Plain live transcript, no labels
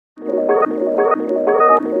Hi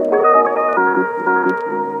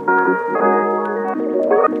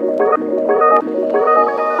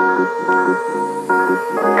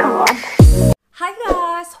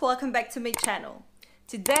guys! Welcome back to my channel.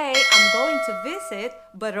 Today, I'm going to visit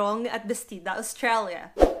Barong at Bestida,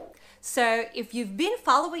 Australia. So, if you've been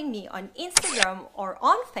following me on Instagram or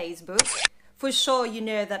on Facebook, for sure you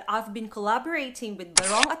know that I've been collaborating with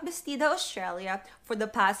Barong at Bestida, Australia for the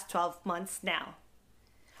past 12 months now.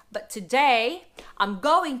 But today, I'm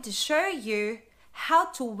going to show you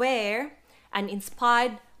how to wear an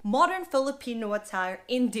inspired modern Filipino attire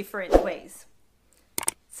in different ways.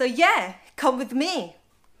 So yeah, come with me!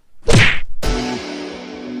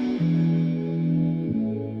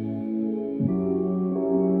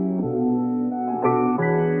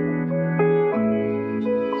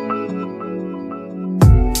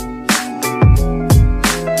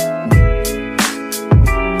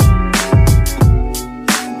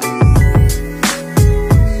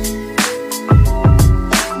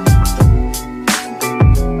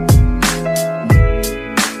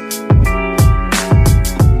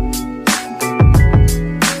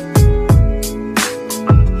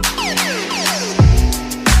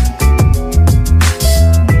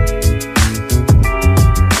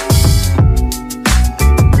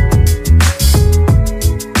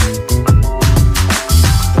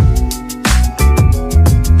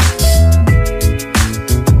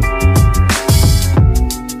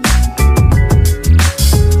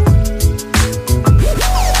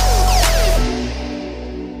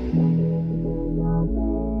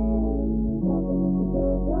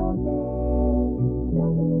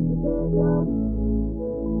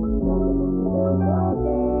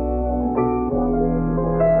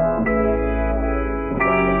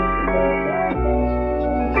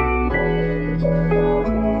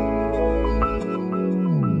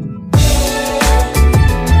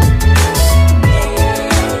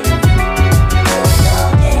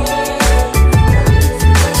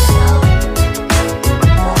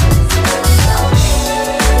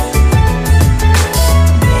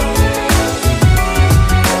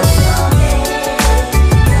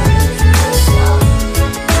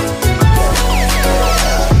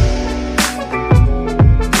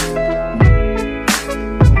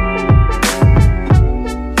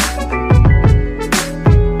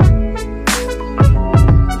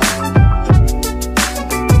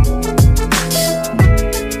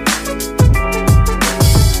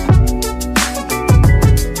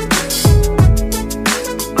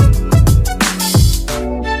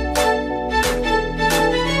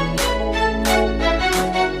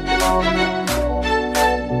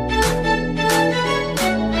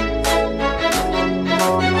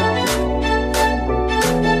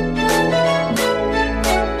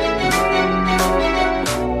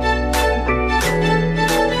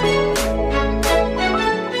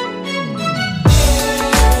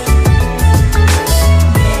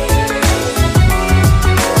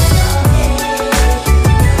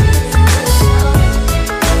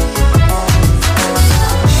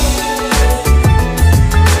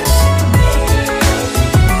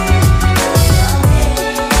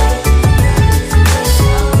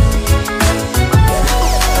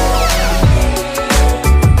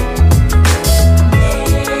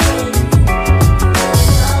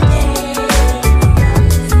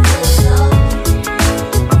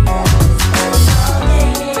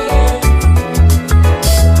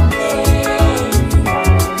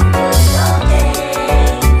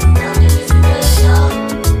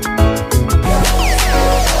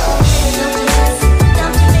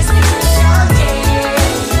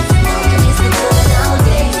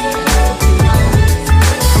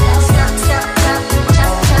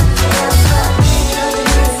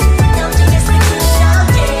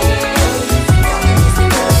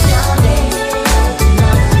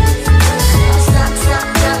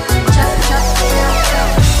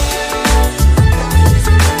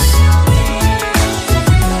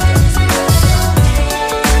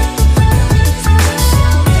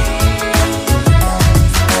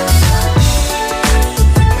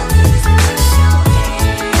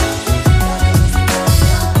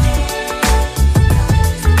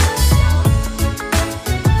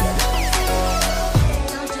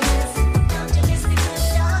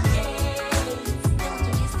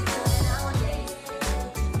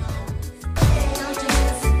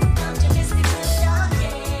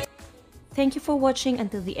 Thank you for watching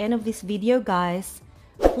until the end of this video, guys.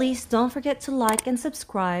 Please don't forget to like and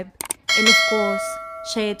subscribe, and of course,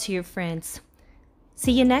 share it to your friends.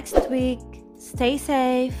 See you next week. Stay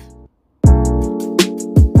safe.